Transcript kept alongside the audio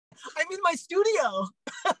my studio.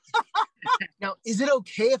 Now, is it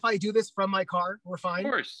okay if I do this from my car? We're fine?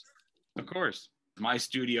 Of course. My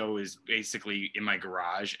studio is basically in my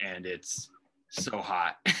garage, and it's so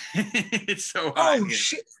hot. It's so hot. Oh,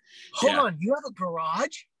 shit. Hold on. You have a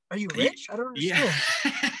garage? Are you rich? I don't understand.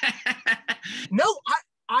 Yeah. No,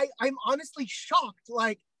 I'm honestly shocked.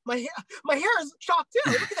 Like, my hair is shocked too.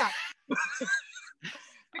 Look at that.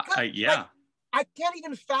 Because, yeah. Like, I can't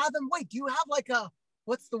even fathom. Wait, do you have like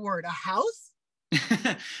what's the word? A house?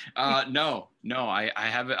 No.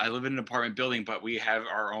 I live in an apartment building, but we have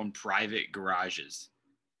our own private garages.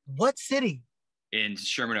 What city? In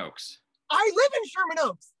Sherman Oaks. I live in Sherman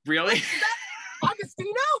Oaks. Really? Wait, is that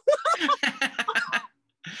Augustino?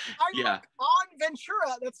 I'm like on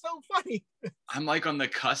Ventura. That's so funny. I'm like on the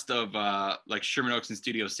cusp of like Sherman Oaks and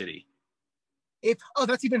Studio City.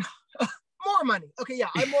 That's even more money. Okay, yeah,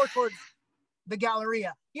 I'm more towards the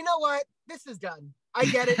Galleria. You know what? This is done. I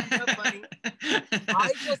get it. You have money.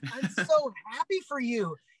 I'm so happy for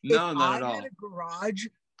you. No, not at all. I had a garage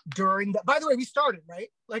during the. By the way, we started right.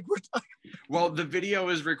 Like we're. Well, the video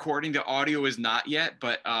is recording. The audio is not yet,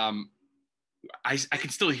 but I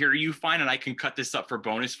can still hear you fine, and I can cut this up for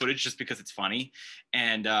bonus footage just because it's funny.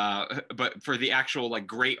 And but for the actual like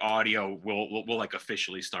great audio, we'll like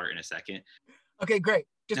officially start in a second. Okay, great.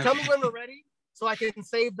 Just tell me when we're ready, so I can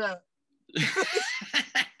save the.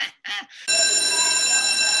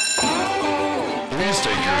 Please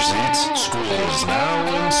take your seats. School is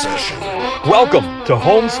now in session. Welcome to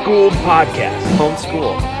Homeschooled Podcast.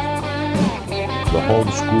 Homeschool. The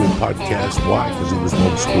Homeschool Podcast. Why? Because he was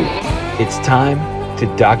homeschooled. It's time to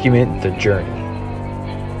document the journey.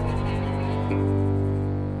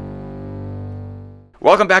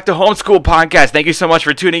 Welcome back to Homeschool Podcast. Thank you so much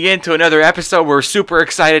for tuning in to another episode. We're super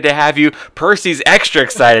excited to have you. Percy's extra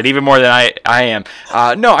excited, even more than I am.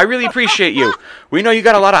 No, I really appreciate you. We know you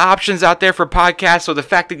got a lot of options out there for podcasts, so the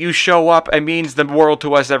fact that you show up, it means the world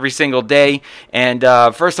to us every single day. And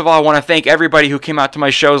first of all, I want to thank everybody who came out to my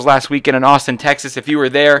shows last weekend in Austin, Texas. If you were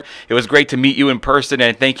there, it was great to meet you in person,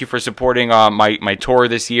 and thank you for supporting my tour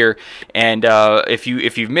this year. And if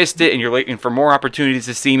you've missed it and you're looking for more opportunities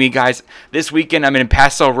to see me, guys, this weekend I'm in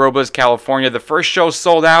Paso Robles, California. The first show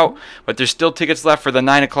sold out, but there's still tickets left for the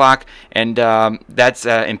 9 o'clock, and that's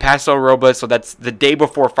in Paso Robles, so that's the day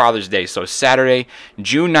before Father's Day, so Saturday,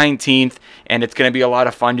 June 19th, and it's going to be a lot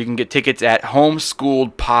of fun. You can get tickets at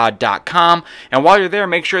homeschooledpod.com, and while you're there,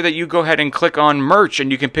 make sure that you go ahead and click on merch,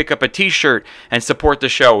 and you can pick up a t-shirt and support the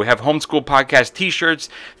show. We have Homeschool Podcast t-shirts,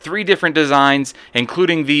 3 different designs,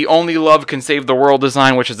 including the Only Love Can Save the World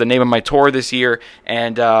design, which is the name of my tour this year,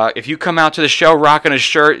 and if you come out to the show rocking a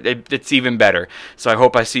shirt, it's even better. So I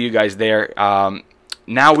hope I see you guys there.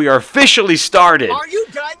 Now we are officially started. Are you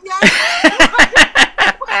done yet?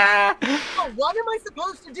 What am I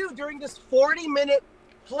supposed to do during this 40-minute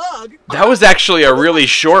plug? That was actually a really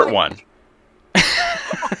short one.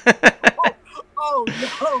 Oh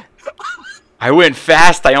no. I went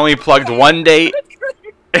fast. I only plugged one date.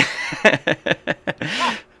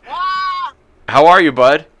 How are you,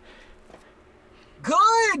 bud?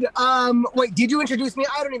 Good. Wait, did you introduce me?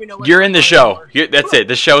 I don't even know what you're in the show. That's it.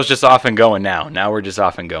 The show's just off and going now. Now we're just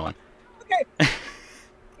off and going. Okay.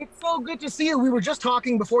 It's so good to see you. We were just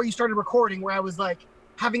talking before you started recording where I was like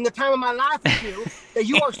having the time of my life with you, that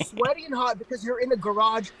you are sweaty and hot because you're in a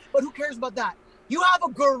garage, but who cares about that? You have a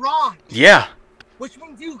garage. Yeah. Which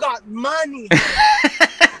means you got money.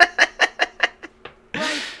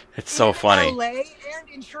 Like, it's so funny. LA and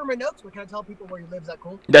in Sherman Oaks. Can I tell people where you live? Is that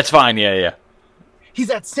cool? That's fine. Yeah. He's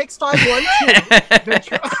at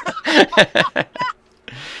 6512.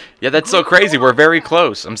 Yeah, that's so crazy. We're very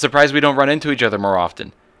close. I'm surprised we don't run into each other more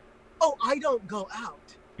often. Oh, I don't go out.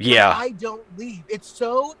 Yeah. Like, I don't leave. It's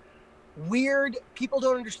so weird. People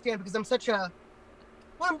don't understand because I'm such a...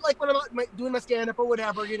 when I'm out doing my stand-up or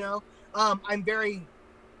whatever, you know, I'm very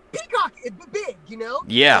peacock, big, you know?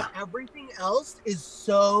 Yeah. And everything else is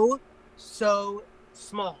so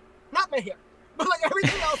small. Not my hair. But, like,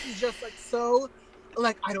 everything else is just, like, so...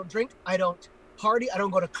 Like, I don't drink, I don't party, I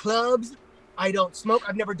don't go to clubs, I don't smoke,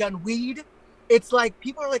 I've never done weed. It's like,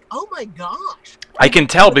 people are like, oh my gosh. I can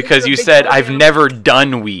tell because you said, I've never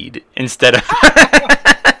done weed instead of...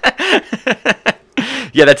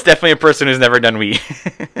 Yeah, that's definitely a person who's never done weed.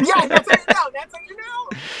 Yeah, that's how you know, that's how you know.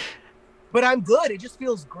 But I'm good. It just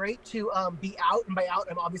feels great to be out, and by out,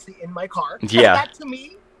 I'm obviously in my car. Yeah. That, to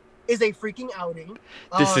me, is a freaking outing.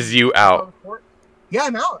 This is you out. Yeah,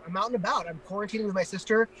 I'm out. I'm out and about. I'm quarantining with my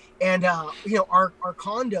sister, and you know, our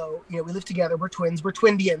condo. You know, we live together. We're twins. We're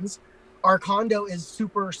twindians. Our condo is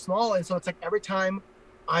super small, and so it's like every time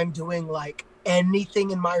I'm doing like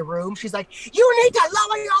anything in my room, she's like, "You need to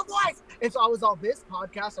lower your voice. And so I was all this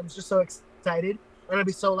podcast. I was just so excited. I'm gonna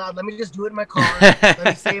be so loud. Let me just do it in my car. Let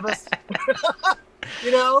me save us.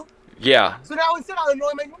 You know? Yeah. So now instead I'll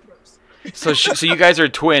annoy my neighbors. So you guys are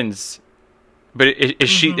twins, but is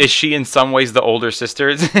she in some ways the older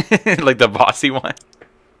sister, like the bossy one?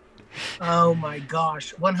 Oh my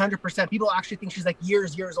gosh, 100%. People actually think she's like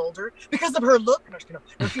years older because of her look.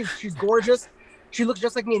 No, she's gorgeous. She looks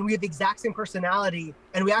just like me, and we have the exact same personality,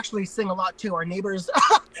 and we actually sing a lot too. Our neighbors,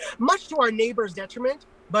 much to our neighbors' detriment,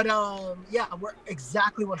 but yeah, we're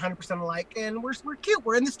exactly 100% alike, and we're cute.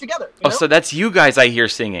 We're in this together. You know? So that's you guys I hear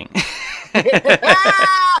singing.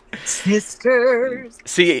 Sisters.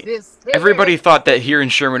 See, sisters. everybody thought that here in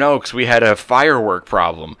Sherman Oaks we had a firework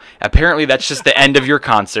problem. Apparently, that's just the end of your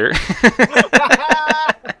concert.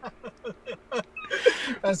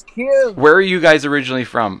 That's cute. Where are you guys originally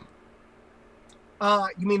from?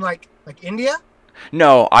 You mean like India?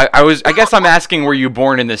 No, I guess I'm asking, were you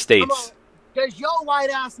born in the States? Does your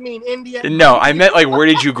white ass mean India? No, I meant like, where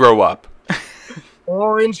did you grow up?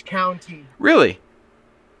 Orange County. Really?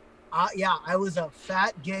 Yeah, I was a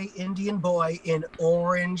fat gay Indian boy in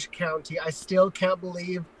Orange County. I still can't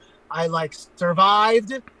believe I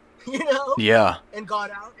survived, you know? Yeah. And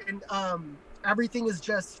got out, and everything is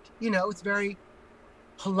just, it's very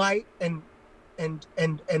polite and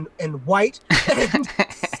white and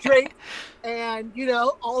straight, and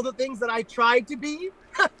all the things that I tried to be.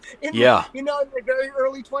 In the very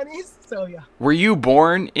early 20s. So yeah. Were you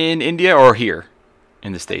born in India or here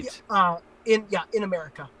in the States? In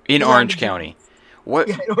America. In Orange County. What?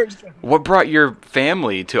 Yeah, in Orange County. What brought your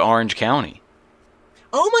family to Orange County?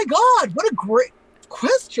 Oh my God! What a great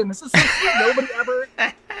question. This is so sweet. Nobody ever.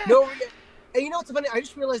 And what's funny? I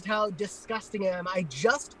just realized how disgusting I am. I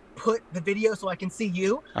just put the video so I can see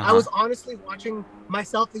you. Uh-huh. I was honestly watching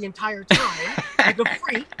myself the entire time, like a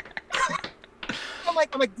freak. I'm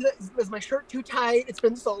like, is my shirt too tight? It's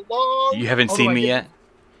been so long. You haven't seen me yet?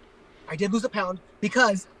 I did lose a pound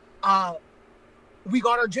because we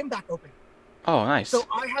got our gym back open. Oh, nice. So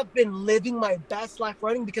I have been living my best life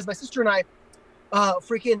running because my sister and I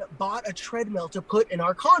freaking bought a treadmill to put in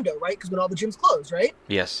our condo, right? Because when all the gyms closed, right?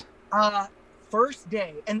 Yes. First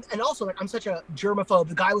day, and also I'm such a germaphobe.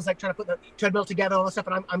 The guy was trying to put the treadmill together, all that stuff,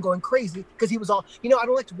 and I'm going crazy because he was all, I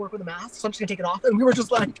don't like to work with a mask, so I'm just gonna take it off. And we were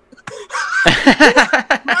just like,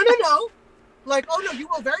 no, like, oh no, you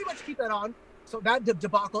will very much keep that on. So that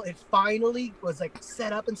debacle, it finally was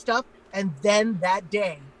set up and stuff, and then that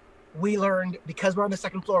day, we learned because we're on the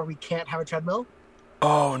second floor, we can't have a treadmill.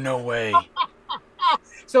 Oh, no way.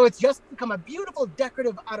 So it's just become a beautiful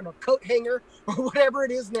decorative, coat hanger or whatever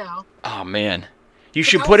it is now. Oh, man. You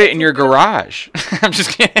should put it in your garage. I'm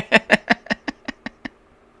just kidding.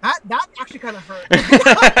 That actually kind of hurt.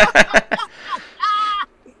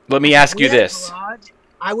 Let me ask you this. Garage,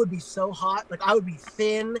 I would be so hot. I would be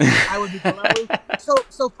thin. I would be glowing.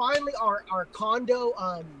 So finally our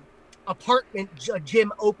condo apartment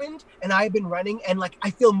gym opened, and I've been running, and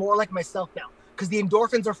I feel more like myself now because the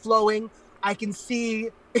endorphins are flowing. I can see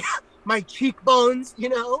my cheekbones,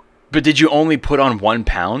 But did you only put on 1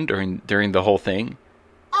 pound during the whole thing?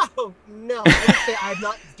 Oh, no. I would say I've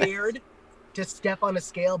not dared to step on a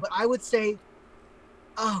scale, but I would say,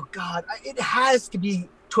 oh, God, it has to be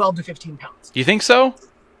 12 to 15 pounds. You think so?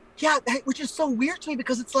 Yeah, which is so weird to me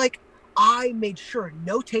because it's I made sure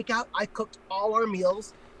no takeout. I cooked all our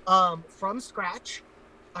meals from scratch.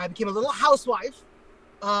 I became a little housewife.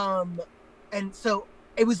 And so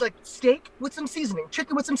it was steak with some seasoning,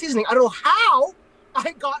 chicken with some seasoning. I don't know how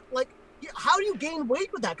I got how do you gain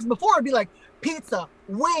weight with that? Because before I'd be pizza,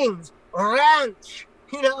 wings, ranch,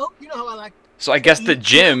 you know how I like. So I guess the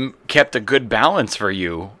gym kept a good balance for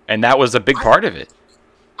you, and that was a big part of it.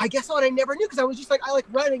 I guess what I never knew because I was just I like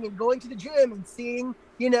running and going to the gym and seeing,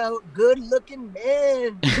 good looking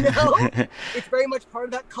men, It's very much part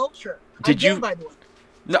of that culture. Did you? By the way.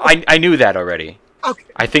 No, I knew that already. Okay.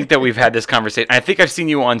 I think that we've had this conversation. I think I've seen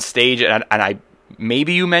you on stage, and I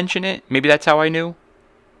maybe you mention it. Maybe that's how I knew.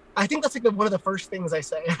 I think that's one of the first things I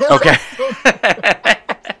say. Okay.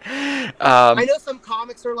 I know some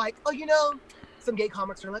comics are some gay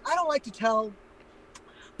comics are I don't like to tell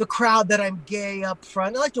the crowd that I'm gay up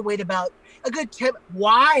front. I like to wait about a good 10.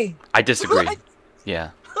 Why? I disagree.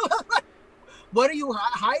 Yeah. What are you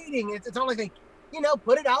hiding? It's not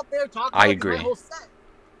put it out there. Talk about I agree. My whole set.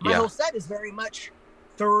 My whole set is very much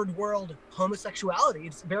third world homosexuality.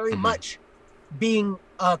 It's very much being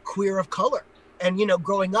a queer of color and,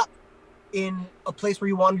 growing up in a place where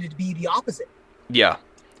you wanted to be the opposite. Yeah.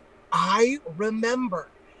 I remember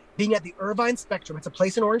being at the Irvine Spectrum. It's a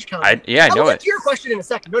place in Orange County. I know I'll it. get to your question in a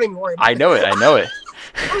second. Don't even worry about it. I know it.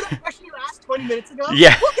 Remember that question you asked 20 minutes ago?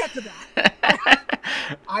 Yeah. We'll get to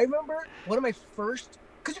that. I remember one of my first,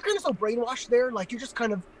 because you're kind of so brainwashed there, like you're just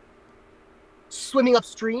kind of swimming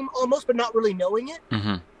upstream almost, but not really knowing it.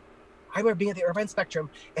 Mm-hmm. I remember being at the Irvine Spectrum,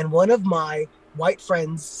 and one of my white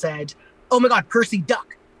friends said, "Oh my God, Percy,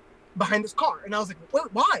 duck behind this car." And I was like, "Wait,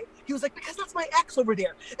 why?" He was like, "Because that's my ex over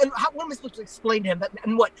there." And what am I supposed to explain to him?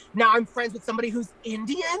 And what, now I'm friends with somebody who's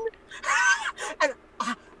Indian? And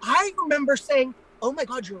I remember saying, "Oh my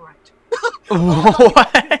God, you're right."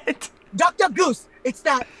 What? Duck, duck, goose. It's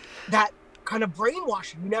that kind of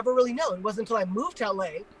brainwashing. You never really know. It wasn't until I moved to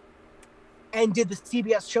LA and did the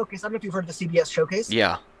CBS showcase. I don't know if you've heard of the CBS showcase.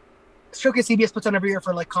 Yeah. Showcase CBS puts on every year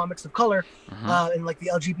for like comics of color, and like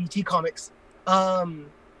the LGBT comics, and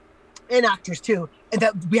actors too. And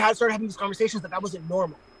that we had started having these conversations that wasn't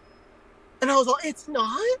normal. And I was like, it's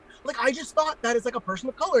not. Like, I just thought that as like a person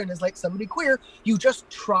of color and as like somebody queer, you just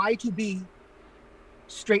try to be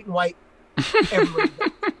straight and white everywhere you go.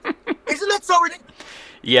 Isn't that so ridiculous?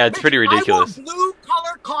 Yeah, it's pretty ridiculous. I wore blue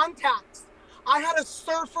color contacts. I had a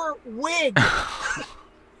surfer wig.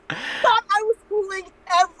 Thought I was fooling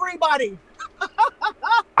everybody.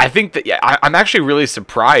 I think that, yeah, I'm actually really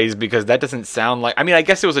surprised because that doesn't sound like, I mean, I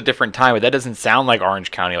guess it was a different time, but that doesn't sound like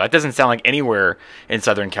Orange County. That doesn't sound like anywhere in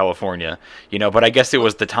Southern California, you know, but I guess it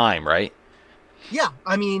was the time, right? Yeah.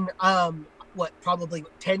 I mean, probably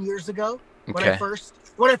 10 years ago when Okay. I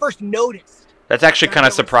first noticed. That's actually that kind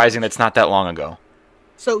of there was- surprising. That's not that long ago.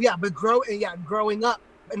 So yeah, but growing up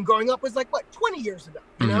was like, what, 20 years ago,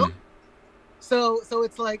 you know? Mhm. So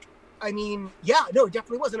it's like, I mean, yeah, no, it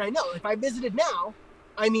definitely was. And I know if I visited now,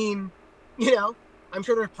 I mean, you know, I'm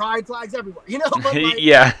sure there are pride flags everywhere, you know, but like,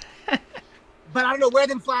 Yeah. but I don't know where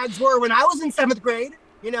them flags were when I was in 7th grade,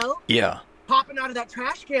 you know, Yeah. popping out of that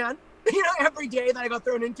trash can, you know, every day that I got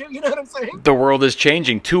thrown into, you know what I'm saying? The world is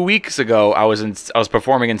changing. 2 weeks ago, I was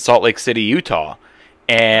performing in Salt Lake City, Utah.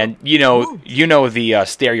 And you know the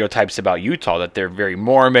stereotypes about Utah, that they're very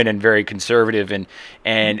Mormon and very conservative,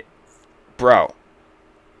 and bro,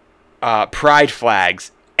 pride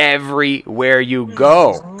flags everywhere you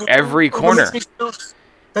go, every corner.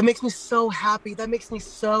 That makes me so happy. That makes me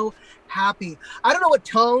so happy. I don't know what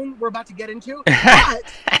tone we're about to get into, but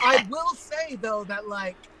I will say though that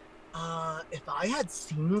like, if I had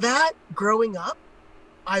seen that growing up,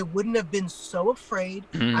 I wouldn't have been so afraid.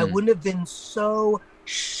 I wouldn't have been so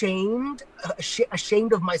ashamed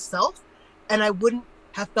of myself, and I wouldn't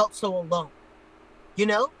have felt so alone, you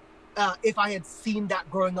know, if I had seen that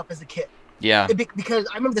growing up as a kid. Yeah. Because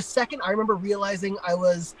I remember the second I remember realizing I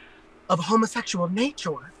was of homosexual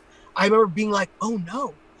nature, I remember being like, oh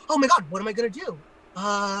no, oh my God, what am I gonna do?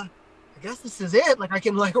 I guess this is it. Like I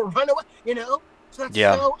can like run away, you know? So that's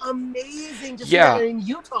so amazing to see that in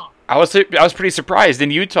Utah. I was pretty surprised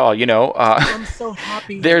in Utah, you know. I'm so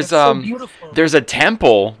happy. There's so beautiful. There's a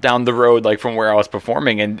temple down the road, like from where I was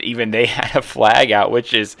performing, and even they had a flag out,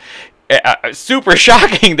 which is super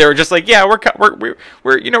shocking. They were just like, yeah, we're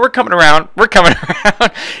coming around,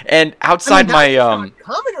 and outside not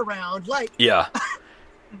coming around, like yeah,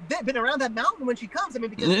 they've been around that mountain when she comes. I mean,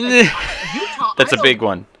 because like, Utah, that's a big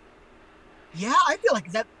one. Yeah, I feel like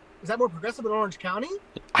is that more progressive in Orange County?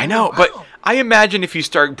 I know, but I imagine if you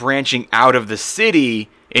start branching out of the city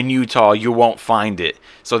in Utah, you won't find it.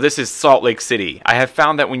 So this is Salt Lake City. I have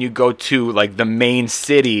found that when you go to like the main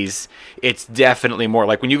cities, it's definitely more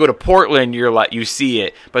like when you go to Portland, you see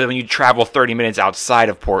it. But when you travel 30 minutes outside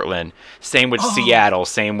of Portland, same with Seattle,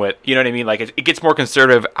 same with, you know what I mean? Like it gets more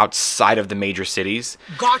conservative outside of the major cities.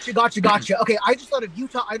 Gotcha. Okay, I just thought of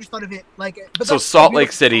Utah. I just thought of it like. So Salt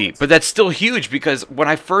Lake City, but that's still huge because when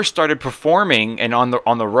I first started performing and on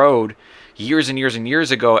the road, years and years and years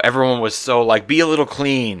ago, everyone was so like, be a little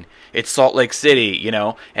clean. It's Salt Lake City, you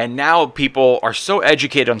know? And now people are so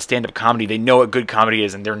educated on stand-up comedy, they know what good comedy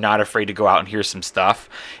is, and they're not afraid to go out and hear some stuff.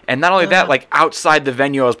 And not only that, like outside the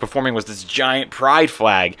venue I was performing was this giant pride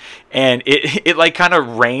flag, and it like kind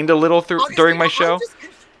of rained a little during my show. I'm just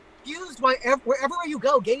confused why wherever you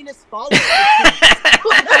go, gayness follows.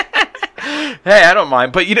 Hey, I don't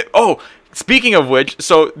mind. But, you know, speaking of which,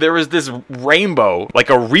 so there was this rainbow,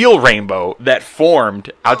 like a real rainbow, that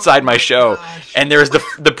formed outside my show. Gosh. And there was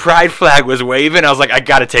the pride flag was waving. I was like, I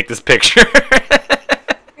got to take this picture.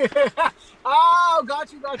 Oh,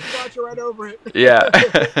 got you right over it. Yeah.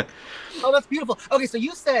 Oh, that's beautiful. Okay, so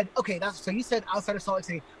you said outside of Salt Lake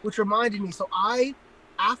City, which reminded me. So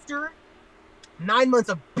after 9 months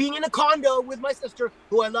of being in a condo with my sister,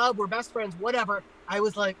 who I love, we're best friends, whatever, I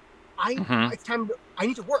was like, it's time. I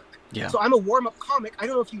need to work. Yeah. So I'm a warm-up comic. I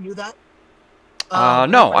don't know if you knew that.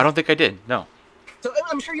 No, I don't think I did. No. So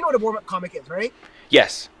I'm sure you know what a warm-up comic is, right?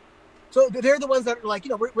 Yes. So they're the ones that are like,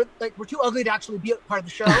 we're too ugly to actually be a part of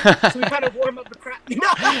the show. So we kind of warm up the crowd.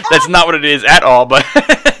 That's not what it is at all, but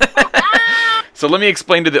so let me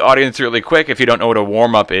explain to the audience really quick. If you don't know what a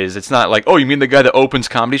warm-up is, it's not like, oh, you mean the guy that opens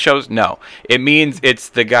comedy shows? No. It means it's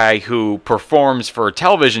the guy who performs for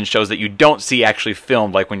television shows that you don't see actually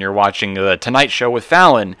filmed, like when you're watching The Tonight Show with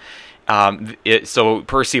Fallon. So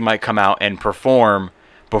Percy might come out and perform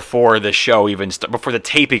before the show before the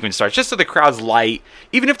tape even starts, just so the crowd's light,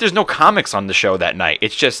 even if there's no comics on the show that night.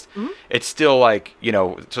 It's just, it's still like,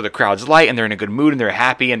 so the crowd's light and they're in a good mood and they're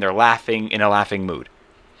happy and they're laughing in a laughing mood.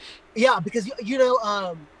 Yeah, because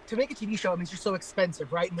to make a TV show, I mean, it's just so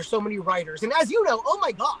expensive, right? And there's so many writers, and as you know, oh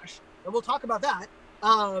my gosh, and we'll talk about that.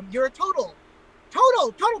 You're a total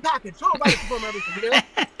package, total writer, performer,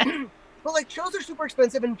 everything, But like, shows are super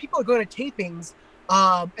expensive, and people are going to tapings,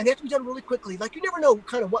 and they have to be done really quickly. Like, you never know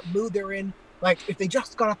kind of what mood they're in. Like, if they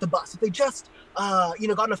just got off the bus, if they just, got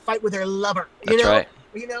in a fight with their lover, That's right.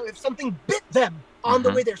 If something bit them on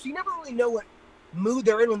the way there, so you never really know what mood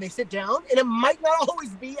they're in when they sit down, and it might not always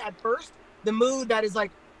be at first the mood that is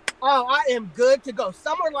like, oh, I am good to go.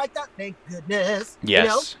 Some are like that, thank goodness.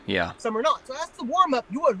 Yes. Yeah. Some are not. So that's the warm up.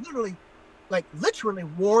 You are literally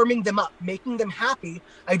warming them up, making them happy.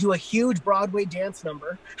 I do a huge Broadway dance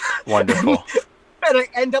number. Wonderful. And I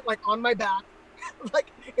end up like on my back, not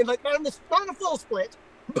in a full split,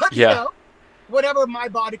 but whatever my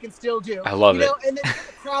body can still do. I love it. And then get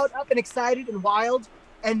the crowd up and excited and wild,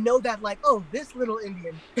 and know that like, oh, this little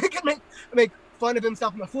Indian can make fun of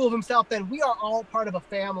himself and a fool of himself. Then we are all part of a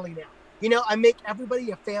family now. I make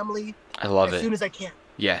everybody a family. I love it. As soon as I can.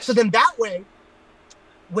 Yes. So then that way,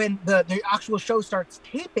 when the actual show starts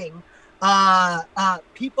taping,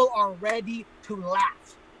 people are ready to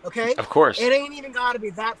laugh. Okay. Of course. It ain't even got to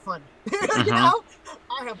be that funny. I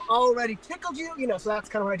have already tickled you. So that's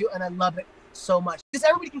kind of what I do, and I love it so much because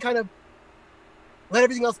everybody can kind of let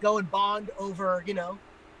everything else go and bond over,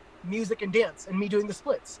 music and dance, and me doing the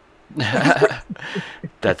splits.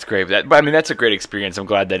 That's great. That's a great experience. I'm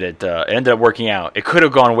glad that it ended up working out. It could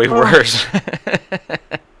have gone way worse.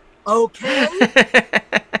 Okay.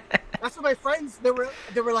 That's what my friends, they were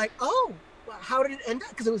like, oh, how did it end up?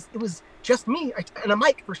 Because it was just me and a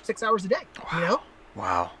mic for 6 hours a day.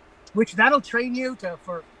 Wow. Which that'll train you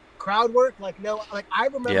for crowd work. I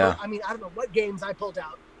remember. I mean, I don't know what games I pulled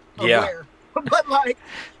out. Where. But I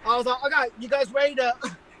was like, okay, you guys ready to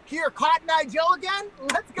hear Cotton Eye Joe again?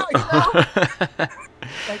 Let's go.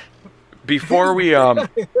 Before we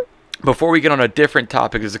get on a different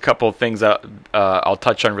topic, there's a couple of things that I'll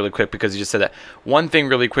touch on really quick because you just said that. One thing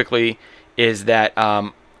really quickly is that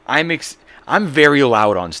I'm very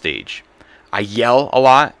loud on stage. I yell a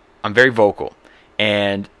lot. I'm very vocal.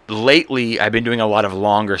 And lately, I've been doing a lot of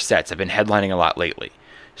longer sets. I've been headlining a lot lately.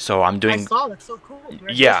 So I'm doing... I saw, that's so cool.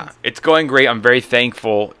 Yeah, it's going great. I'm very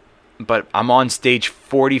thankful. But I'm on stage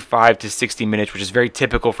 45 to 60 minutes, which is very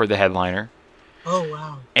typical for the headliner. Oh,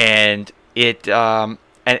 wow. And it's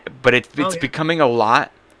becoming a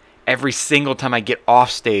lot. Every single time I get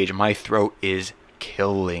off stage, my throat is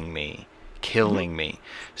killing me.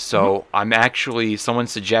 So someone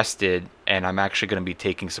suggested, and I'm actually going to be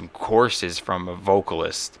taking some courses from a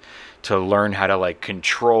vocalist to learn how to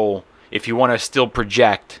control, if you want to still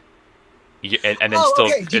project and then still,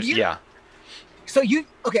 okay. So I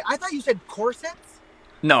thought you said corsets?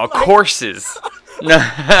 No, courses. No.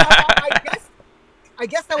 I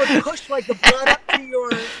guess that would push the blood up to your...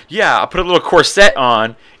 Yeah, I'll put a little corset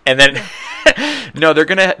on, and then... No, they're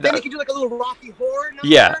gonna... Then you can do a little Rocky Horror number?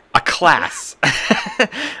 Yeah, a class.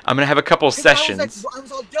 I'm gonna have a couple sessions. I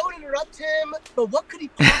was all, don't interrupt him, but what could he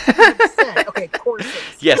possibly have said? Okay,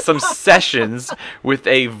 corsets. Yeah, some sessions with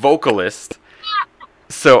a vocalist,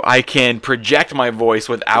 so I can project my voice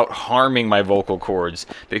without harming my vocal cords.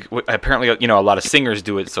 Apparently, a lot of singers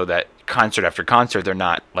do it so that concert after concert, they're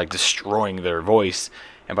not destroying their voice.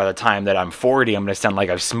 And by the time that I'm 40, I'm going to sound like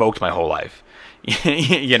I've smoked my whole life.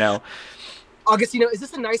 August, is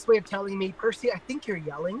this a nice way of telling me, Percy, I think you're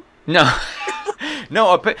yelling? No.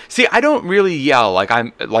 No, but see, I don't really yell.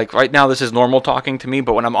 I'm right now, this is normal talking to me,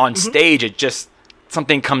 but when I'm on stage, it just,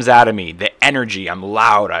 something comes out of me. The energy, I'm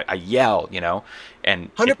loud, I yell,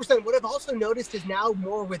 And 100%. What I've also noticed is now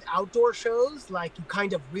more with outdoor shows, you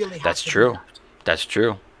kind of really have That's to true. do that. That's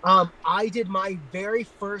true. I did my very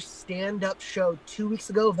first stand-up show 2 weeks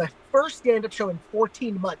ago, the first stand-up show in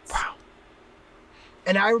 14 months. Wow.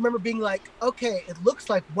 And I remember being like, okay, it looks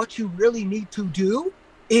like what you really need to do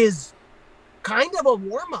is kind of a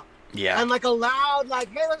warm-up. Yeah. And a loud, hey,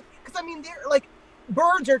 because I mean, they're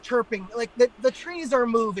birds are chirping, the trees are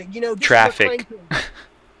moving, traffic.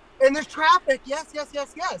 And there's traffic, yes.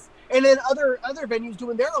 and then other venues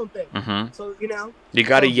doing their own thing. Mm-hmm. So you know, you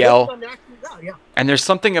got to so yell. Yeah. And there's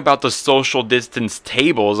something about the social distance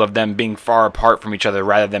tables of them being far apart from each other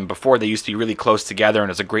rather than before. They used to be really close together, and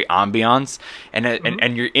it's a great ambiance. And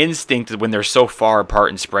and your instinct when they're so far apart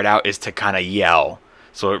and spread out is to kind of yell,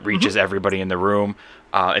 so it reaches everybody in the room.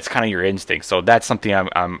 It's kind of your instinct. So that's something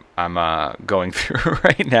I'm going through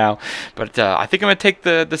right now. But I think I'm gonna take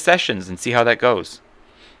the sessions and see how that goes.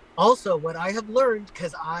 Also, what I have learned,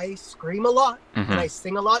 because I scream a lot and I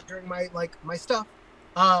sing a lot during my stuff.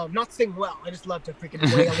 Not sing well. I just love to freaking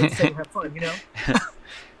wail and sing and have fun, you know?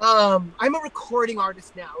 I'm a recording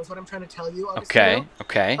artist now, is what I'm trying to tell you.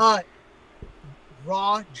 Okay.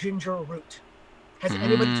 Raw ginger root. Has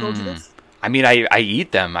anybody told you this? I mean, I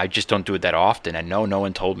eat them. I just don't do it that often. And no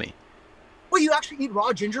one told me. Well, you actually eat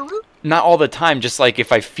raw ginger root? Not all the time. Just like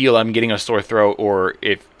if I feel I'm getting a sore throat, or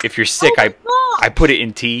if you're sick, I put it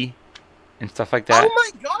in tea and stuff like that. Oh my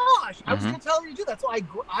gosh! I was going to tell you to do that. So I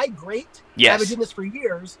grate. Yes. I've been doing this for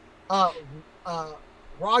years.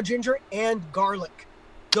 Raw ginger and garlic.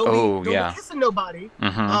 Don't be kissing nobody.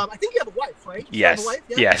 I think you have a wife, right? You Yes. have a wife?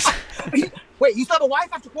 Yeah? Yes. Wait, you still have a wife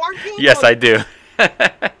after quarantine? Yes, I do.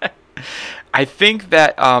 I think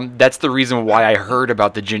that that's the reason why I heard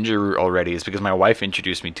about the ginger root already, is because my wife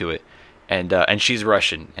introduced me to it, and she's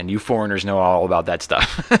Russian, and you foreigners know all about that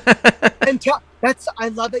stuff. I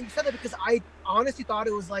love that you said that, because I honestly thought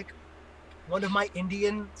it was like one of my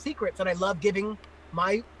Indian secrets that I love giving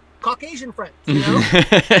my Caucasian friends. You know?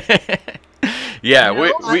 Yeah,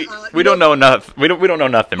 you know? we don't know nothing. We don't know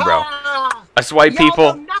nothing, bro. Us white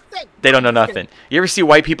people, they don't know nothing. You ever see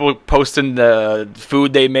white people posting the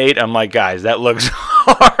food they made? I'm like, guys, that looks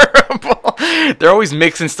horrible. They're always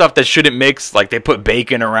mixing stuff that shouldn't mix. Like they put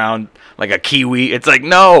bacon around like a kiwi. It's like,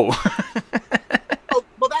 no. Oh,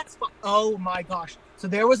 well, that's fun. Oh my gosh. So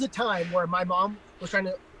there was a time where my mom was trying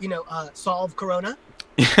to, solve Corona.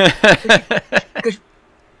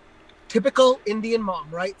 Typical Indian mom,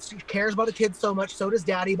 right? She cares about the kids so much. So does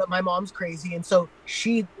daddy, but my mom's crazy. And so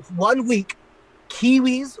one week,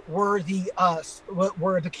 kiwis were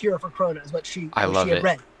the cure for Corona, is what she had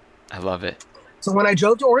read. I love it. So when I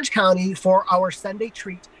drove to Orange County for our Sunday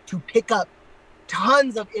treat to pick up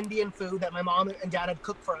tons of Indian food that my mom and dad had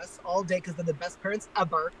cooked for us all day, because they're the best parents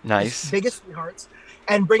ever. Nice. Biggest sweethearts.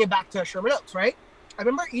 And bring it back to Sherman Oaks, right? I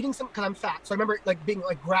remember eating some, because I'm fat. So I remember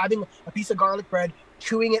grabbing a piece of garlic bread,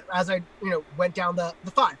 chewing it as I, went down the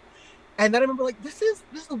 5. And then I remember this is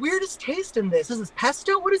the weirdest taste in this. Is this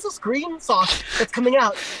pesto? What is this green sauce that's coming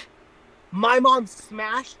out? My mom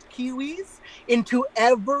smashed kiwis into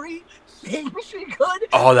everything she could.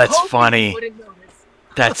 Oh, that's funny.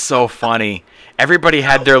 That's so funny. Everybody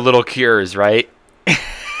had their little cures, right?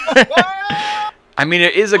 I mean,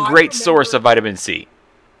 it is a great source of vitamin C.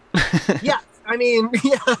 Yeah. I mean,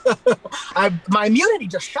 my immunity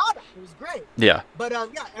just shot up. It was great. Yeah. But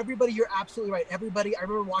everybody, you're absolutely right. Everybody, I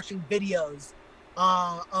remember watching videos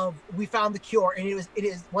of we found the cure, and it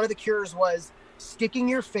is one of the cures was sticking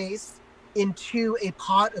your face into a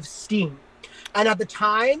pot of steam. And at the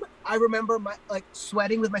time, I remember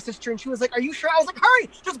sweating with my sister, and she was like, "Are you sure?" I was like, "Hurry,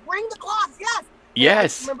 just bring the cloth." Yes.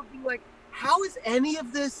 Yes. I remember being like, "How is any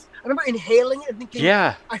of this?" I remember inhaling it and thinking,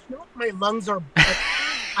 "Yeah, I feel like my lungs are."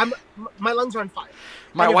 My lungs are on fire.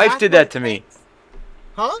 My wife did that to me.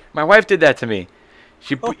 Huh? My wife did that to me.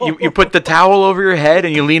 You put the towel over your head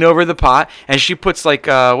and you lean over the pot, and she puts what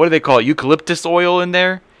do they call it? Eucalyptus oil in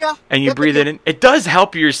there. Yeah. And you breathe it in. It does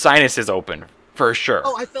help your sinuses open for sure.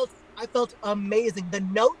 Oh, I felt amazing. The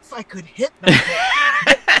notes I could hit.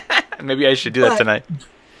 Maybe I should do that tonight.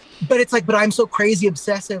 But but I'm so crazy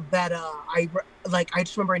obsessive that I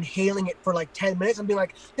just remember inhaling it for 10 minutes and being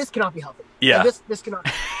like, this cannot be healthy. Yeah. This cannot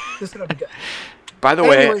be good. By the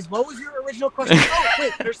way, anyways, what was your original question? Oh,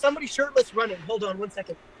 wait, there's somebody shirtless running. Hold on 1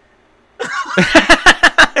 second.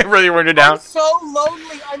 Really run it down? I'm so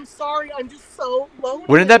lonely. I'm sorry. I'm just so lonely.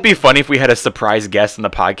 Wouldn't that be funny if we had a surprise guest on the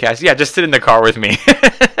podcast? Yeah, just sit in the car with me.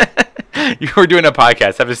 You were doing a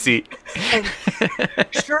podcast. Have a seat. And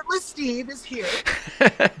shirtless Steve is here,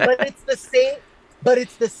 but it's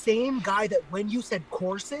the same guy that when you said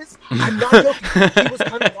courses, I'm not joking. He was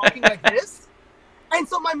kind of walking like this, and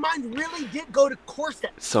so my mind really did go to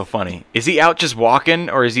corsets. So funny. Is he out just walking,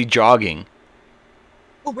 or is he jogging?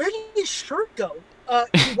 Well, where did his shirt go?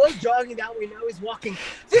 He was jogging that way. Now he's walking.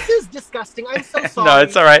 This is disgusting. I'm so sorry. No,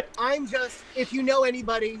 it's all right. I'm just. If you know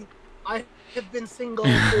anybody, I have been single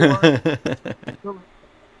for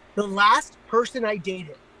the last person I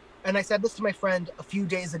dated, and I said this to my friend a few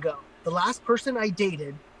days ago. The last person I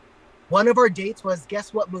dated, one of our dates was,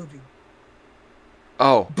 guess what movie?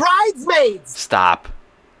 Oh. Bridesmaids! Stop.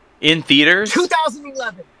 In theaters?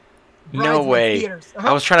 2011. No Bridesmaid way. Theaters.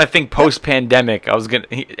 I was trying to think post-pandemic.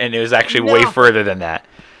 And it was actually way No. further than that.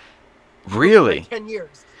 Really? Like 10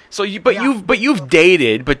 years. So Yeah. you've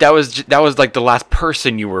dated, but that was like the last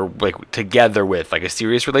person you were like together with, like a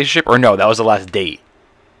serious relationship, or no? That was the last date.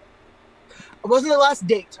 It wasn't the last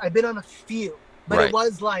date. I've been on a few, but Right. it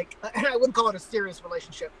was like, and I wouldn't call it a serious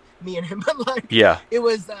relationship, me and him, but like, Yeah. it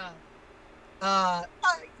was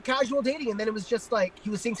casual dating, and then it was just like he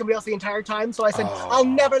was seeing somebody else the entire time. So I said, Oh. I'll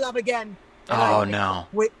never love again. And Oh, I no.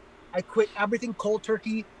 I quit everything cold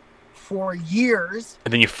turkey for years.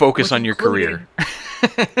 And then you focus Which on your included-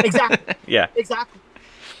 career. Exactly. Yeah. Exactly.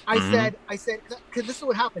 I Mhm. said, because this is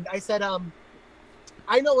what happened. I said,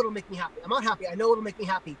 I know what'll make me happy. I'm not happy. I know what'll make me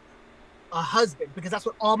happy. A husband, because that's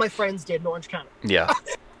what all my friends did in Orange County. Yeah.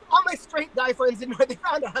 All my straight guy friends didn't know they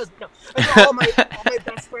found a husband. No, that's what all my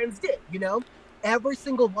best friends did. You know, every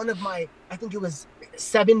single one of my, I think it was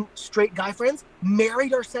 7 straight guy friends,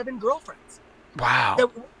 married our 7 girlfriends. Wow.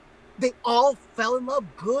 They all fell in love.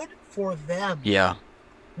 Good for them. Yeah.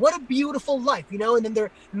 What a beautiful life, you know. And then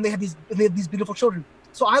they have these beautiful children.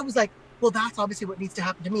 So I was like, well, that's obviously what needs to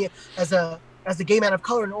happen to me as a gay man of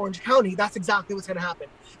color in Orange County. That's exactly what's going to happen.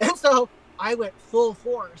 And so I went full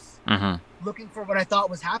force looking for what I thought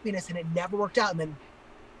was happiness, and it never worked out. And then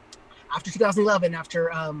after 2011,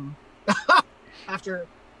 after after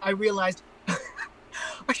I realized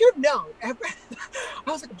I should have known. I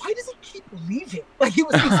was like, why does he keep leaving? Like he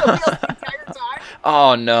was seeing somebody else the entire time.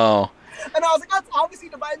 Oh no. And I was like, that's obviously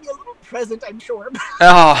to buy me a little present, I'm sure.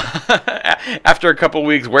 Oh. After a couple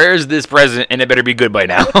weeks, where's this present? And it better be good by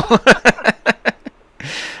now.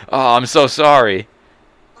 Oh, I'm so sorry.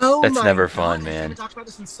 Oh, That's my never God, fun, I man. haven't talked about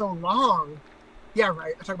this in so long. Yeah,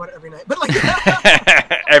 right. I talk about it every night. But like,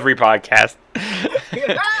 Every podcast.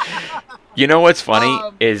 You know what's funny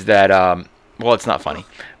is that well, it's not funny,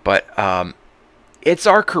 but it's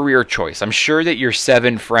our career choice. I'm sure that your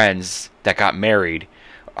 7 friends that got married,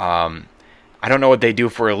 I don't know what they do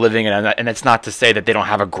for a living, and it's not to say that they don't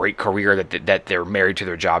have a great career, that they're married to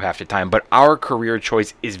their job half the time, but our career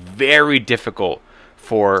choice is very difficult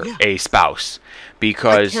for a spouse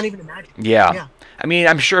because I can't even imagine. yeah. I mean,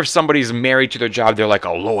 I'm sure if somebody's married to their job, they're like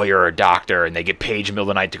a lawyer or a doctor, and they get paid in the middle of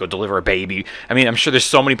the night to go deliver a baby. I mean, I'm sure there's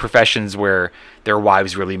so many professions where their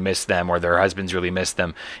wives really miss them or their husbands really miss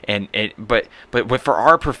them. But for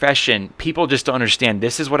our profession, people just don't understand.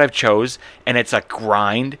 This is what I've chose, and it's a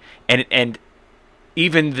grind. And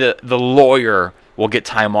even the lawyer will get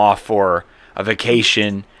time off for a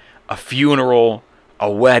vacation, a funeral,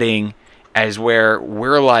 a wedding, as where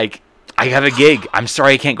we're like, I have a gig. I'm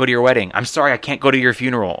sorry I can't go to your wedding. I'm sorry I can't go to your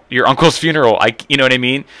funeral, your uncle's funeral. You know what I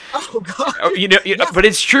mean? Oh God. Yes. But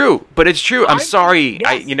it's true. I'm sorry.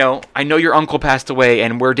 Yes. I know your uncle passed away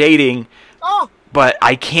and we're dating, Oh. but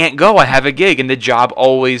I can't go. I have a gig, and the job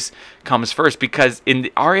always comes first because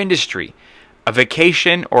in our industry, a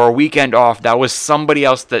vacation or a weekend off, that was somebody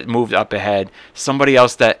else that moved up ahead, somebody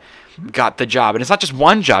else that got the job. And it's not just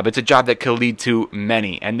one job, it's a job that could lead to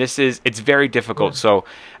many. And it's very difficult. So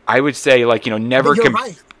I would say, like, never But you're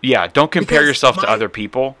right. don't compare Because yourself to other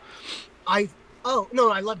people. I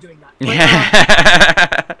love doing that.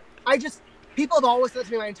 But, Yeah. people have always said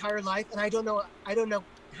to me my entire life, and I don't know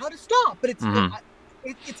how to stop. But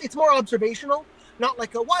it's more observational, not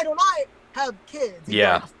like why don't I have kids? And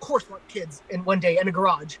Yeah. of course, want kids in one day in a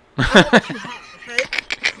garage. I want what you have,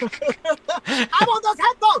 okay? I want those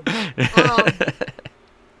headphones.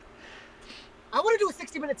 I want to do a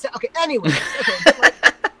 60-minute set. Okay, anyways. Okay, but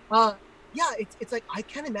like, it's like I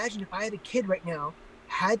can't imagine if I had a kid right now,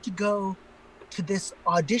 had to go to this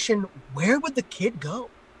audition, where would the kid go?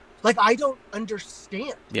 Like, I don't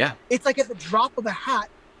understand. Yeah. It's like at the drop of a hat,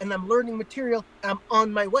 and I'm learning material, and I'm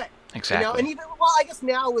on my way. Exactly. And even, I guess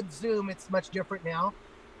now with Zoom, it's much different now,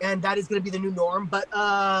 and that is going to be the new norm. But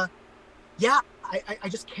I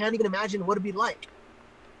just can't even imagine what it'd be like.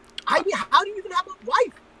 How do you even have a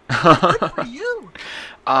wife? Good for you.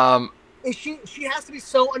 Is she has to be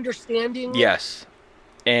so understanding. Yes.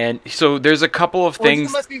 And so there's a couple of things.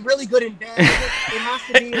 She must be really good in bed. It has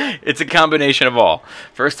to be. It's a combination of all.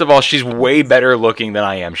 First of all, she's way better looking than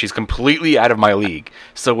I am. She's completely out of my league.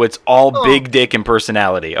 So it's all big dick and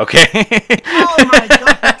personality, okay? Oh my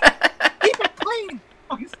God. Keep it clean.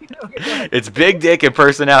 Okay, it's big dick and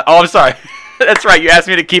personality. Oh, I'm sorry. That's right. You asked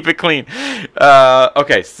me to keep it clean.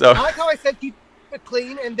 Okay, so. I like how I said keep it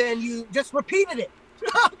clean, and then you just repeated it.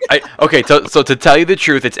 So to tell you the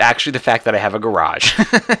truth, it's actually the fact that I have a garage.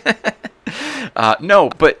 No,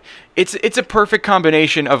 but it's a perfect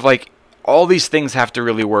combination of, like, all these things have to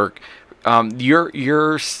really work.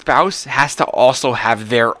 Your spouse has to also have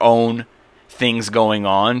their own things going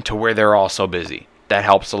on to where they're also busy. That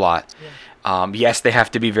helps a lot. Yes, they have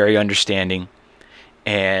to be very understanding,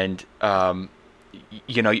 and and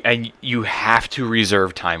you have to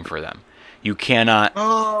reserve time for them. You cannot.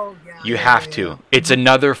 Oh, yeah. You have to. It's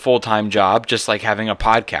another full-time job, just like having a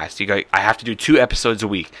podcast. I have to do 2 episodes a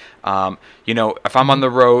week. If I'm on the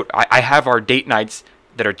road, I have our date nights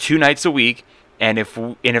that are 2 nights a week, and if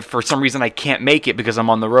for some reason I can't make it because I'm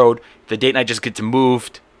on the road, the date night just gets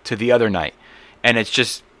moved to the other night, and it's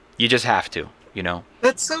just you just have to.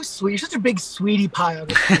 That's so sweet. You're such a big sweetie pie on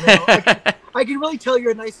this. I can really tell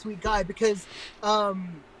you're a nice, sweet guy because,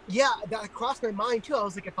 that crossed my mind too. I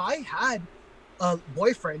was like, if I had a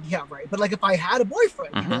boyfriend, yeah, right. But like, if I had a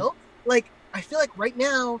boyfriend, I feel like right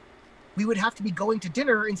now we would have to be going to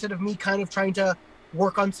dinner instead of me kind of trying to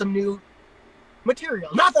work on some new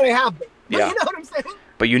material. Not that I have been, but you know what I'm saying?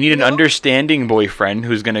 But you need an understanding boyfriend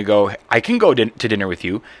who's going to go, I can go to dinner with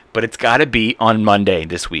you, but it's got to be on Monday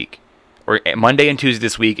this week. Or Monday and Tuesday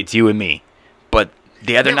this week, it's you and me. But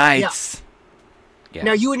the other nights... Yeah.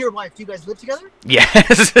 Now, you and your wife, do you guys live together?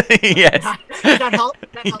 Yes. Yes. Does that help?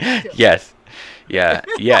 That helps too. Yes. Yeah.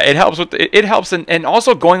 Yeah. It helps with it helps, and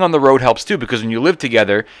also going on the road helps too, because when you live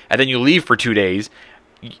together and then you leave for 2 days,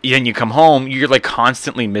 then you come home, you're like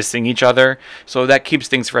constantly missing each other. So that keeps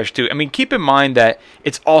things fresh too. I mean, keep in mind that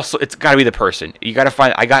it's got to be the person. You got to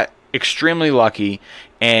find. I got extremely lucky,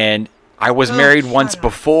 and I was married once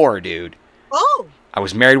before, dude. Oh. I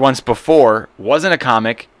was married once before, wasn't a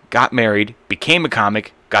comic, got married, became a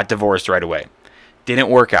comic, got divorced right away. Didn't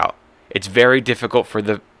work out. It's very difficult for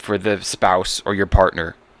the spouse or your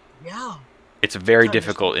partner. Yeah. It's a very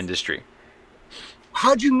difficult industry.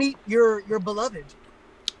 How'd you meet your beloved?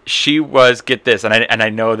 She was, get this, and I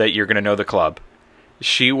know that you're going to know the club.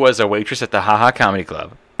 She was a waitress at the Haha Comedy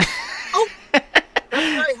Club. Oh, that's where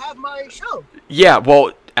I have my show. Yeah,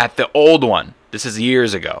 well, at the old one. This is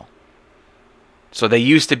years ago. So they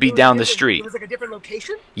used to be down the street. It was like a different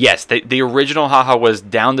location? Yes, the original Haha was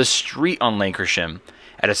down the street on Lankershim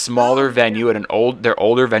at a smaller venue, at their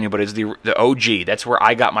older venue, but it's the OG. That's where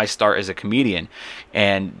I got my start as a comedian,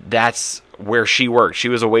 and that's where she worked. She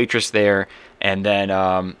was a waitress there, and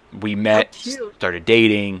then we met, started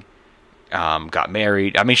dating, got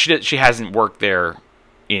married. I mean, she hasn't worked there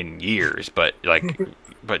in years, but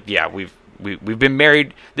but yeah, we've been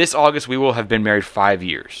married. This August we will have been married 5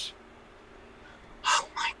 years. Oh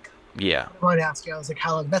my God. Yeah. I wanted to ask you. I was like,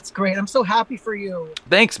 how long? That's great. I'm so happy for you.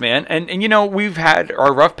 Thanks, man. And we've had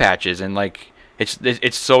our rough patches, and like it's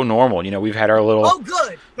so normal. We've had our little. Oh,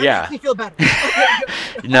 good. That makes me feel better.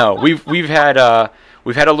 No, we've had a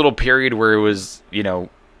little period where it was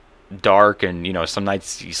dark, and some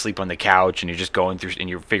nights you sleep on the couch and you're just going through and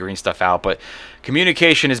you're figuring stuff out. But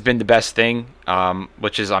communication has been the best thing,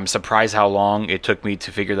 which is I'm surprised how long it took me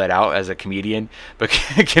to figure that out as a comedian. But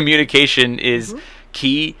communication is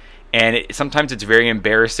key, and sometimes it's very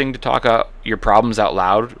embarrassing to talk your problems out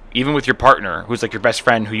loud, even with your partner, who's like your best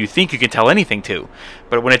friend, who you think you can tell anything to.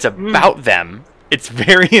 But when it's about them, it's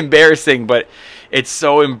very embarrassing. But it's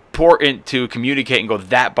so important to communicate and go,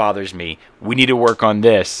 that bothers me. We need to work on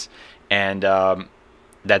this. And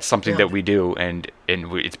that's something that we do, and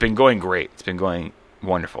it's been going great. It's been going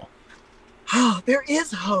wonderful. Oh, there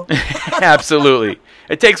is hope. Absolutely.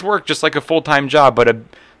 It takes work, just like a full-time job, but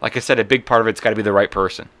like I said, a big part of it's got to be the right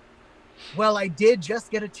person. Well, I did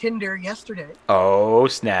just get a Tinder yesterday. Oh,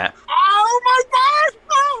 snap. Oh, my gosh.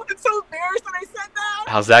 Oh, I'm so embarrassed that I said that.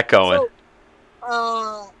 How's that going?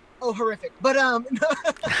 Horrific. But,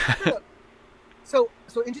 so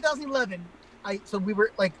in 2011... I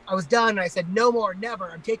was done, and I said, no more,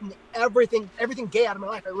 never. I'm taking everything gay out of my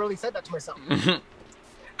life. I really said that to myself. Because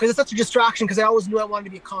it's such a distraction, because I always knew I wanted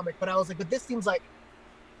to be a comic. But I was like, but this seems like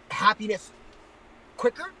happiness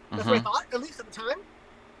quicker. That's what I thought, at least at the time.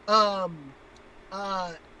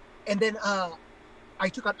 And then I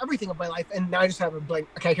took out everything of my life, and now I just have a blank.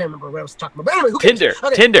 Okay, I can't remember what I was talking about. But anyway, who cares?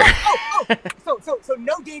 Tinder. So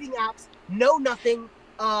no dating apps, no nothing.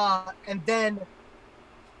 And then...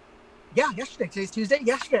 Yeah, yesterday. Today's Tuesday.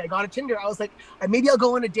 Yesterday, I got a Tinder. I was like, maybe I'll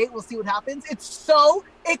go on a date. We'll see what happens. It's so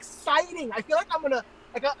exciting. I feel like I'm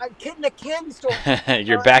like a kid in a candy store.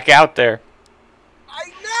 You're back out there. I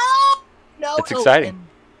know. No, it's exciting.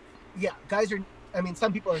 Guys are. I mean,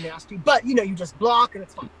 some people are nasty, but you just block and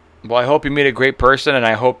it's fine. Well, I hope you meet a great person, and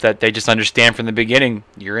I hope that they just understand from the beginning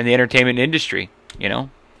you're in the entertainment industry. And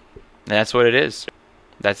that's what it is.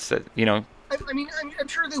 That's I mean, I'm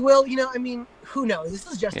sure they will. I mean, who knows? This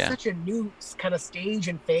is just such a new kind of stage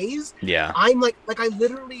and phase. Yeah. I'm like I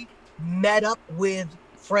literally met up with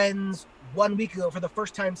friends 1 week ago for the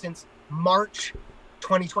first time since March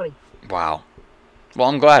 2020. Wow. Well,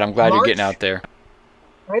 I'm glad you're getting out there.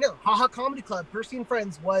 I know. Haha Comedy Club, Percy and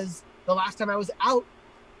Friends was the last time I was out,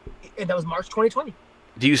 and that was March 2020.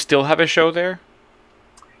 Do you still have a show there?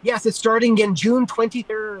 Yes, it's starting in June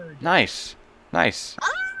 23rd. Nice.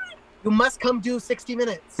 You must come do 60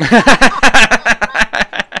 minutes. You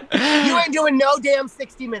ain't doing no damn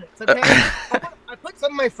 60 minutes, okay? I put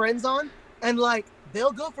some of my friends on, and like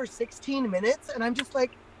they'll go for 16 minutes, and I'm just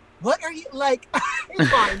like, what are you like? It's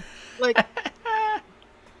fine. Like,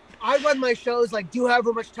 I run my shows like, do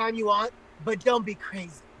however much time you want, but don't be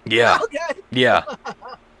crazy. Yeah. Okay. Yeah.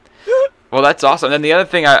 Well, that's awesome. And then the other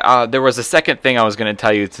thing, there was a second thing I was going to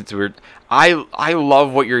tell you since I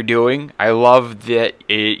love what you're doing. I love that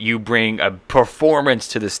you bring a performance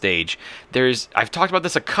to the stage. I've talked about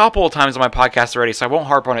this a couple of times on my podcast already, so I won't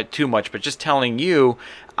harp on it too much, but just telling you,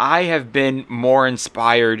 I have been more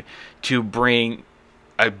inspired to bring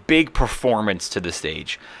a big performance to the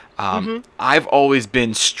stage. I've always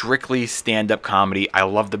been strictly stand-up comedy. I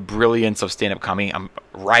love the brilliance of stand-up comedy.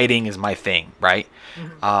 Writing is my thing, right?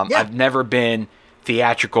 I've never been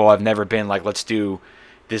theatrical. I've never been like, let's do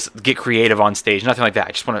this, get creative on stage. Nothing like that.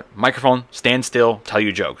 I just want a microphone, stand still, tell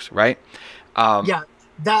you jokes, right?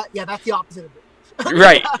 That's the opposite of it.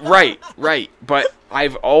 Right. But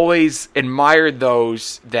I've always admired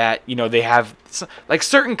those that, they have, like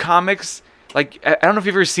certain comics, like, I don't know if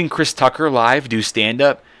you've ever seen Chris Tucker live do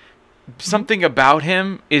stand-up. Something about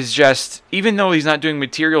him is just, even though he's not doing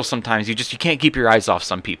material sometimes, you can't keep your eyes off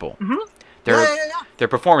some people. They're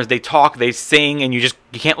performers. They talk, they sing, and you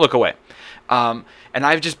can't look away. And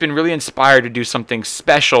I've just been really inspired to do something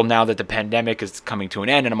special now that the pandemic is coming to an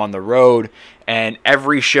end and I'm on the road. And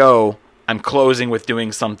every show, I'm closing with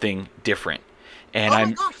doing something different. And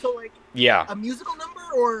my gosh, so like a musical number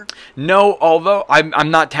or? No, although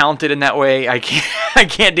I'm not talented in that way. I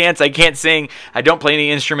can't dance, I can't sing, I don't play any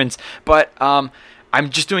instruments, but I'm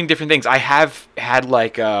just doing different things. I have had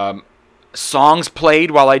like songs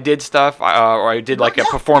played while I did stuff, or I did like a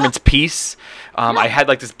performance piece. I had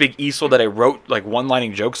like this big easel that I wrote like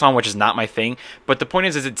one-lining jokes on, which is not my thing. But the point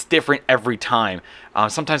is it's different every time.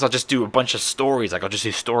 Sometimes I'll just do a bunch of stories, like I'll just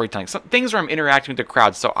do storytelling, some things where I'm interacting with the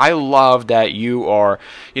crowd. So I love that you are,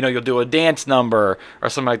 you'll do a dance number or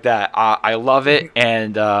something like that. I love it,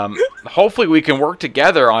 and hopefully we can work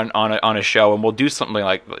together on a show, and we'll do something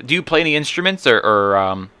like. Do you play any instruments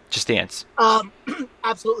or just dance?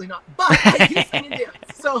 Absolutely not. But I do sing and dance.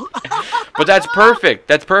 So. But that's perfect.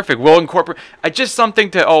 That's perfect. We'll incorporate. Just something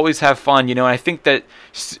to always have fun, And I think that,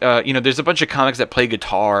 there's a bunch of comics that play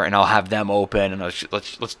guitar, and I'll have them open, and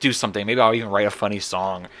let's do something. Maybe I'll even write a funny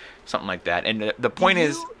song, something like that. And the point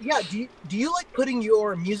is. Yeah. Do you like putting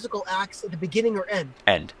your musical acts at the beginning or end?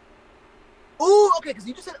 End. Oh, okay. Because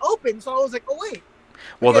you just said open, so I was like, oh wait.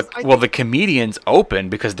 Well, the comedians open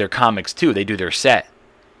because they're comics too. They do their set.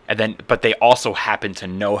 But they also happen to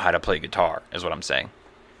know how to play guitar, is what I'm saying.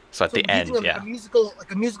 So at the end, a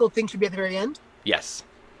musical thing should be at the very end? Yes.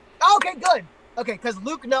 Okay, good. Okay, because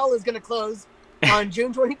Luke Null is going to close on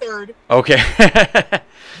June 23rd. Okay.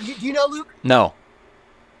 Do you know Luke? No.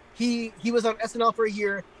 He was on SNL for a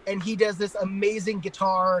year, and he does this amazing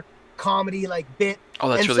guitar comedy bit. Oh,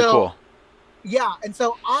 that's really cool. Yeah, and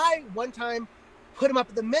so I one time put him up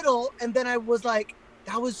in the middle, and then I was like,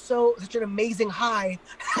 that was such an amazing high.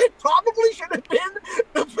 It probably should have been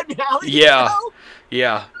the finale.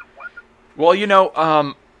 Yeah. Well,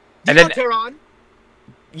 and then Tehran.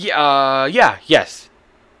 Yes.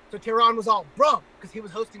 So Tehran was all, bro, because he was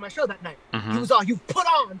hosting my show that night. Mm-hmm. He was all, you put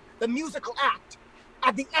on the musical act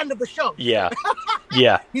at the end of the show. Yeah.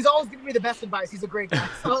 He's always giving me the best advice. He's a great guy.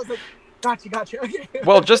 So I was like, gotcha. Okay.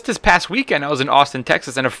 Well, just this past weekend, I was in Austin,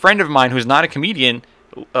 Texas, and a friend of mine who's not a comedian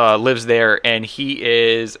lives there, and he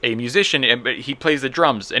is a musician, but he plays the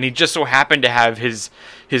drums, and he just so happened to have his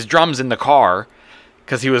drums in the car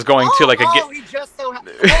because he was going to like he just so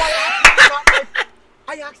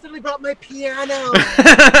I accidentally brought my piano.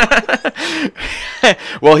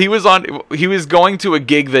 Well, he was going to a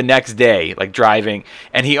gig the next day, like driving,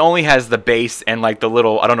 and he only has the bass and like the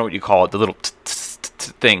little, I don't know what you call it, the little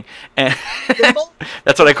thing, and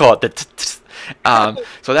that's what I call it,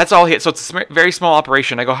 so that's all he had. So it's a very small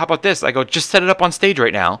operation. I go, how about this? I go, just set it up on stage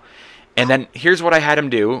right now. And then here's what I had him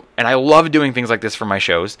do. And I love doing things like this for my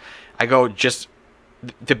shows. I go, just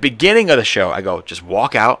the beginning of the show, I go, just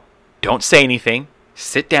walk out. Don't say anything.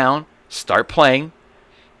 Sit down. Start playing.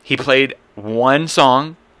 He played one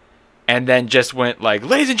song and then just went like,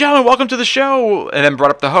 ladies and gentlemen, welcome to the show. And then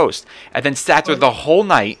brought up the host. And then sat there the whole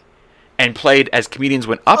night and played as comedians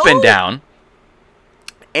went up and down.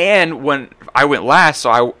 And when I went last,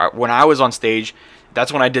 so when I was on stage,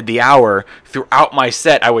 that's when I did the hour. Throughout my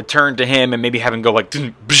set, I would turn to him and maybe have him go like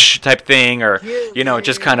type thing, or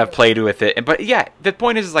just kind of played with it. But yeah, the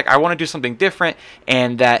point is like I want to do something different,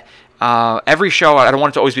 and that every show I don't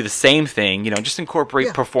want it to always be the same thing. Just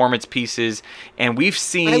incorporate performance pieces. And we've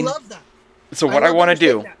seen. I love that. So what I want to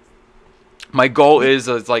do. My goal is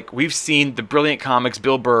like we've seen the brilliant comics,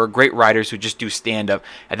 Bill Burr, great writers who just do stand-up,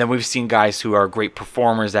 and then we've seen guys who are great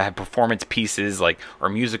performers that have performance pieces like or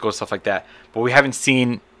musical stuff like that. But we haven't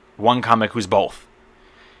seen one comic who's both.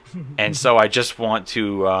 And so I just want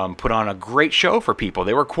to put on a great show for people.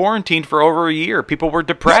 They were quarantined for over a year. People were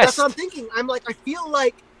depressed. Yeah, that's what I'm thinking. I'm like, I feel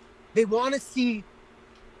like they want to see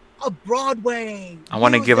a Broadway. I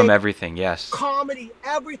want to give them everything. Yes. Comedy,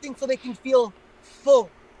 everything, so they can feel full.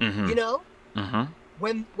 Mm-hmm.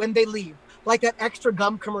 When they leave, like that extra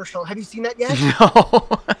gum commercial. Have you seen that yet? No.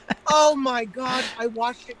 Oh my God! I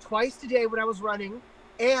watched it twice today when I was running,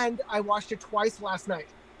 and I watched it twice last night.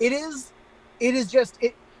 It's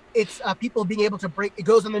people being able to break. It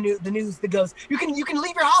goes on the news that goes, you can leave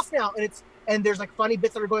your house now, and there's like funny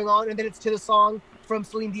bits that are going on, and then it's to the song from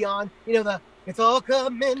Celine Dion. It's all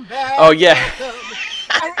coming back. Oh yeah.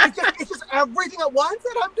 It's just everything at once,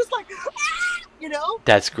 and I'm just like,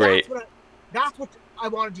 That's great. That's what I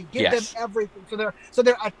want to do. Give them everything, so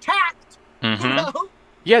they're attacked. Mm-hmm.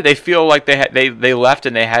 Yeah, they feel like they left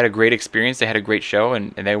and they had a great experience. They had a great show,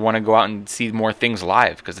 and they want to go out and see more things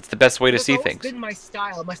live because it's the best way to see things. It's always been my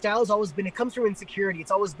style. My style has always been. It comes from insecurity.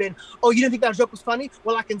 It's always been. Oh, you didn't think that joke was funny?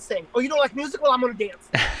 Well, I can sing. Oh, you don't like music? Well, I'm gonna dance.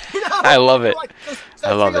 I love it.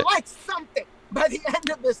 I love it. Like something by the end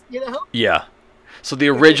of this, Yeah. So the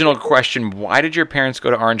original question: why did your parents go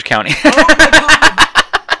to Orange County? Oh my God.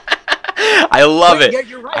 I love it. Yeah,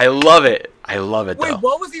 you're right. I love it. I love it. Wait, though.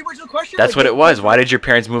 what was the original question? That's what it was. Why did your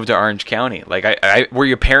parents move to Orange County? Like, were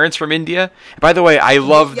your parents from India? By the way, I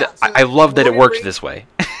love that. I love that it worked this way.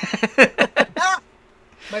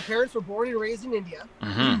 My parents were born and raised in India.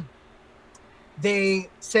 Mm-hmm. They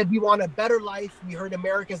said we want a better life. We heard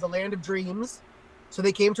America is the land of dreams, so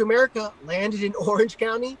they came to America, landed in Orange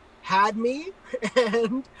County, had me,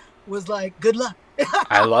 and was like, "Good luck."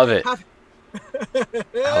 I love it.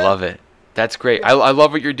 I love it. That's great. I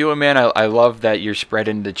love what you're doing, man. I love that you're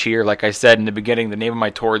spreading the cheer. Like I said in the beginning, the name of my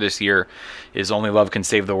tour this year is Only Love Can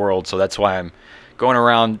Save the World. So that's why I'm going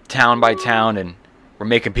around town by town, and we're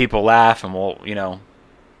making people laugh, and we'll,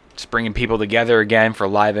 just bringing people together again for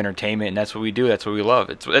live entertainment. And that's what we do. That's what we love.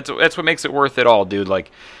 That's what makes it worth it all, dude.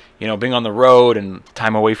 Like, being on the road and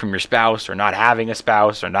time away from your spouse, or not having a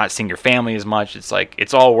spouse, or not seeing your family as much. It's like,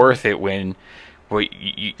 it's all worth it when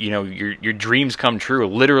your dreams come true.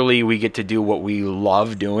 Literally, we get to do what we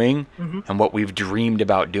love doing and what we've dreamed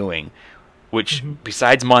about doing, which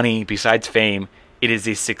besides money, besides fame, it is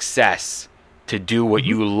a success to do what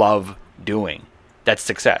you love doing. That's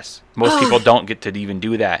success. Most people don't get to even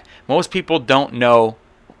do that. Most people don't know.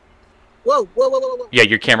 Whoa. Yeah,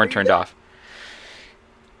 your camera turned off.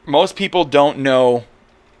 Most people don't know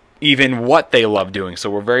even what they love doing.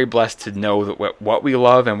 So we're very blessed to know that what we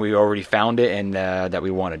love, and we already found it, and that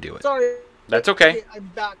we want to do it. Sorry. That's okay.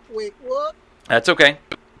 I'm back. Wait, what? That's okay.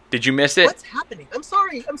 Did you miss it? What's happening? I'm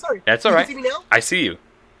sorry. That's all right. Can you see me now? I see you.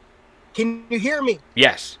 Can you hear me?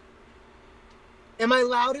 Yes. Am I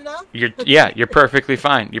loud enough? You're perfectly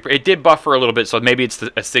fine. It did buffer a little bit, so maybe it's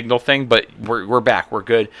a signal thing, but we're back. We're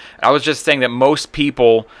good. I was just saying that most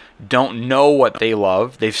people don't know what they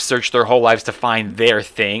love. They've searched their whole lives to find their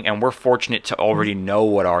thing, and we're fortunate to already know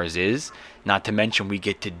what ours is. Not to mention we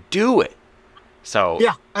get to do it. So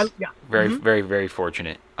very, very, very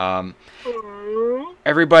fortunate.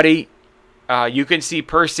 Everybody, you can see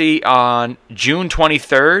Percy on June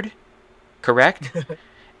 23rd, correct?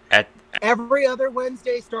 Every other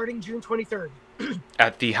Wednesday starting June 23rd.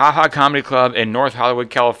 At the Ha Ha Comedy Club in North Hollywood,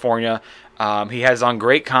 California. He has on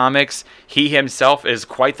great comics. He himself is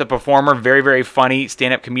quite the performer, very, very funny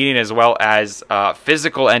stand-up comedian, as well as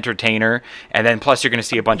physical entertainer. And then plus you're going to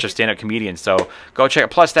see a bunch of stand-up comedians. So go check it.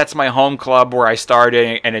 Plus that's my home club where I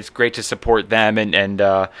started, and it's great to support them, and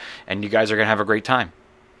you guys are going to have a great time.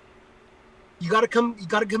 You gotta come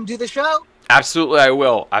do the show. Absolutely, I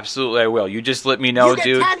will. Absolutely, I will. You just let me know, you get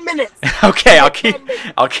dude. 10 minutes. Okay, I'll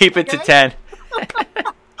keep it to 10.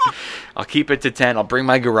 I'll keep it to 10. I'll bring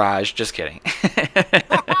my garage. Just kidding.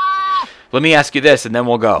 Let me ask you this, and then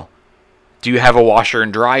we'll go. Do you have a washer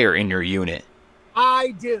and dryer in your unit? I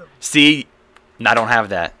do. See, I don't have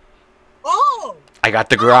that. Oh. I got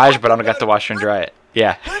the garage, but I don't got the washer and dryer.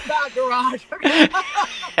 Yeah. Good bad garage.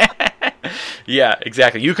 Yeah,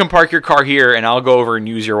 exactly. You can park your car here, and I'll go over and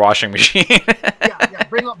use your washing machine. Yeah.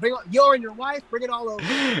 Bring on you and your wife. Bring it all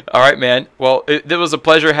over. All right, man. Well, it was a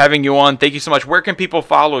pleasure having you on. Thank you so much. Where can people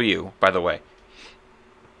follow you, by the way?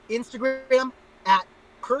 Instagram at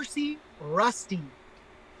Percy Rusty.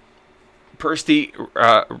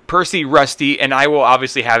 Percy Rusty, and I will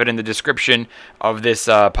obviously have it in the description of this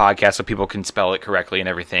podcast so people can spell it correctly and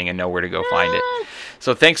everything and know where to go find it.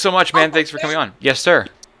 So thanks so much, man. Thanks for coming on. Yes, sir.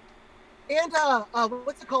 And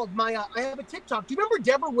what's it called? I have a TikTok. Do you remember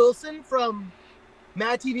Deborah Wilson from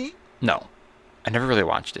Mad TV? No, I never really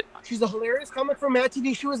watched it. She's a hilarious comic from Mad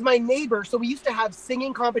TV. She was my neighbor, so we used to have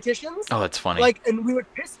singing competitions. Oh, that's funny. And we would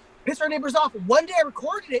piss our neighbors off. One day I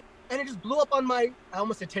recorded it, and it just blew up on I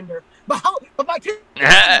almost said Tinder, but my Tinder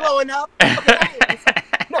is blowing up. Okay, anyways,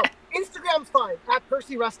 no, Instagram's fine. At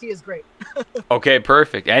Percy Rusty is great. Okay,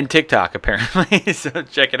 perfect. And TikTok, apparently. So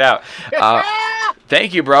check it out.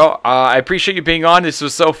 Thank you, bro. I appreciate you being on. This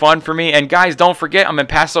was so fun for me. And guys, don't forget, I'm in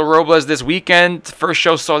Paso Robles this weekend. First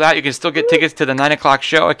show sold out. You can still get tickets to the 9 o'clock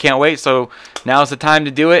show. I can't wait. So now's the time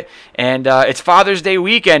to do it. And it's Father's Day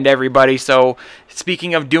weekend, everybody. So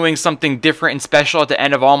speaking of doing something different and special at the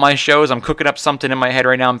end of all my shows, I'm cooking up something in my head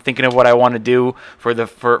right now. I'm thinking of what I want to do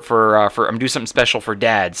I'm doing something special for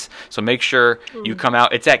dads. So make sure you come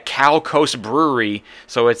out. It's at Cal Coast Brewery.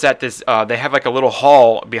 So it's at this. They have like a little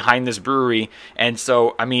hall behind this brewery, and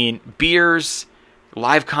so I mean beers,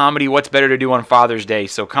 live comedy. What's better to do on Father's Day?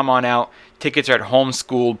 So come on out. Tickets are at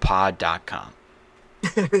homeschooledpod.com.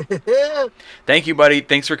 Thank you, buddy.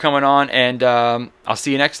 Thanks for coming on, and I'll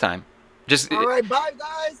see you next time. All right, bye,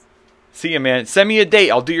 guys. See you, man. Send me a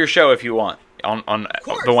date. I'll do your show if you want on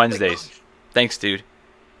the Wednesdays. Thanks, dude.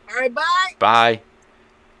 All right, bye. Bye.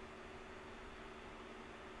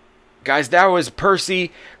 Guys, that was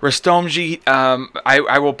Percy Rustomji.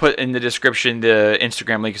 I will put in the description the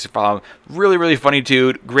Instagram link to follow him. Really, really funny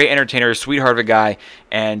dude. Great entertainer. Sweetheart of a guy.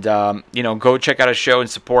 And, go check out his show and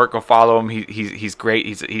support. Go follow him. He's great.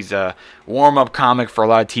 He's a warm-up comic for a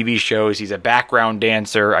lot of TV shows. He's a background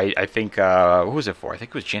dancer. I think, who was it for? I think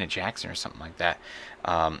it was Janet Jackson or something like that.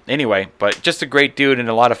 Anyway, but just a great dude and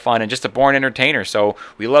a lot of fun and just a born entertainer. So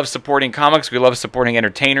we love supporting comics. We love supporting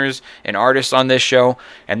entertainers and artists on this show.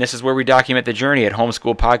 And this is where we document the journey at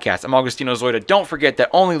Homeschool Podcast. I'm Augustino Zoida. Don't forget that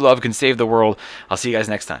only love can save the world. I'll see you guys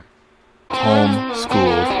next time.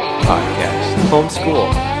 Homeschool Podcast.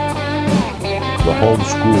 Homeschool. The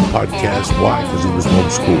Homeschool Podcast. Why? Because he was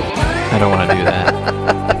homeschooled. I don't want to do that.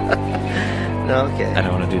 Okay. I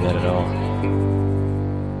don't want to do that at all.